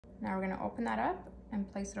Now we're gonna open that up and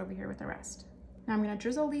place it over here with the rest. Now I'm gonna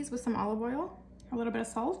drizzle these with some olive oil, a little bit of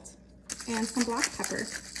salt, and some black pepper.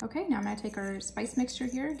 Okay, now I'm gonna take our spice mixture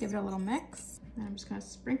here, give it a little mix. And I'm just gonna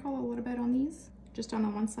sprinkle a little bit on these, just on the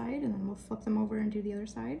one side, and then we'll flip them over and do the other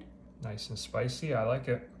side. Nice and spicy, I like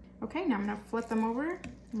it. Okay, now I'm gonna flip them over,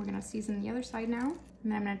 and we're gonna season the other side now.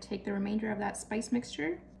 And then I'm gonna take the remainder of that spice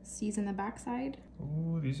mixture, season the back side.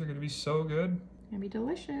 Ooh, these are gonna be so good. Gonna be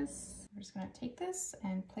delicious. We're just gonna take this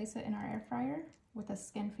and place it in our air fryer with the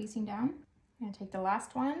skin facing down. I'm gonna take the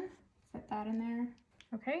last one, fit that in there.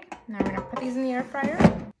 Okay, now we're gonna put these in the air fryer.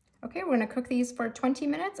 Okay, we're gonna cook these for 20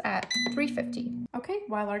 minutes at 350. Okay,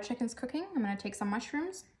 while our chicken's cooking, I'm gonna take some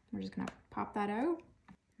mushrooms. We're just gonna pop that out.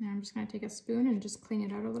 Now I'm just gonna take a spoon and just clean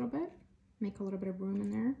it out a little bit. Make a little bit of room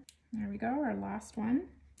in there. There we go, our last one.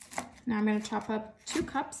 Now I'm gonna chop up 2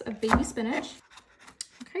 cups of baby spinach.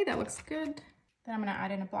 Okay, that looks good. Then I'm gonna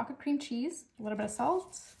add in a block of cream cheese, a little bit of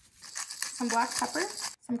salt, some black pepper,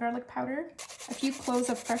 some garlic powder, a few cloves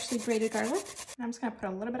of freshly grated garlic. And I'm just gonna put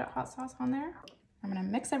a little bit of hot sauce on there. I'm gonna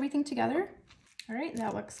mix everything together. All right,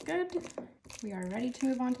 that looks good. We are ready to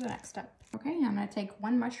move on to the next step. Okay, now I'm gonna take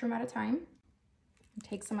 1 mushroom at a time. And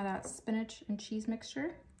take some of that spinach and cheese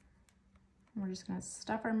mixture. And we're just gonna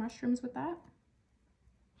stuff our mushrooms with that.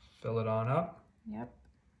 Fill it on up. Yep,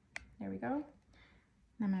 there we go.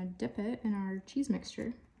 And I'm gonna dip it in our cheese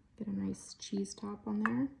mixture. Get a nice cheese top on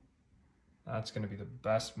there. That's gonna be the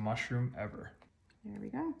best mushroom ever. There we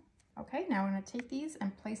go. Okay, now we're gonna take these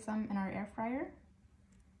and place them in our air fryer.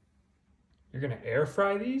 You're gonna air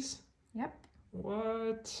fry these? Yep.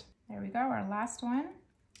 What? There we go, our last one.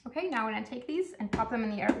 Okay, now we're gonna take these and pop them in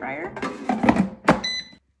the air fryer.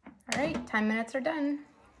 All right, 10 minutes are done.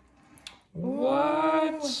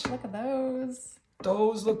 What? Ooh, look at those.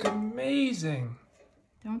 Those look amazing.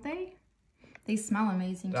 Don't they? They smell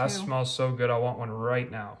amazing That too. smells so good. I want one right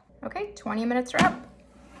now. Okay, 20 minutes are up.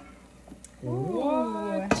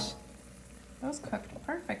 What? Ooh, those cooked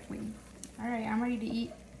perfectly. All right, I'm ready to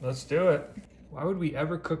eat. Let's do it. Why would we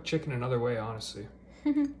ever cook chicken another way, honestly?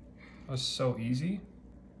 That was so easy.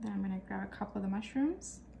 Then I'm gonna grab a couple of the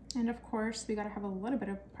mushrooms. And of course, we gotta have a little bit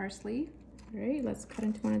of parsley. All right, let's cut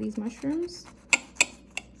into one of these mushrooms.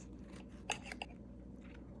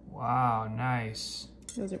 Wow, nice.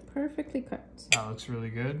 Those are perfectly cooked. That looks really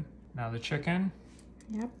good. Now the chicken.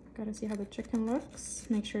 Yep, gotta see how the chicken looks.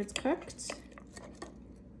 Make sure it's cooked.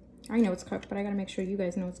 I know it's cooked, but I gotta make sure you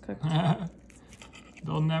guys know it's cooked.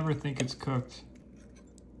 They'll never think it's cooked.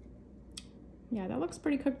 Yeah, that looks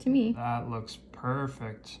pretty cooked to me. That looks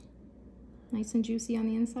perfect. Nice and juicy on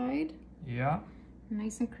the inside. Yeah.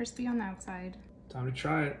 Nice and crispy on the outside. Time to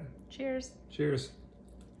try it. Cheers. Cheers.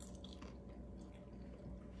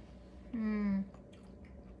 Mmm.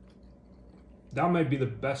 That might be the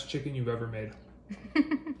best chicken you've ever made.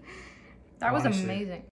 That was Honestly. amazing.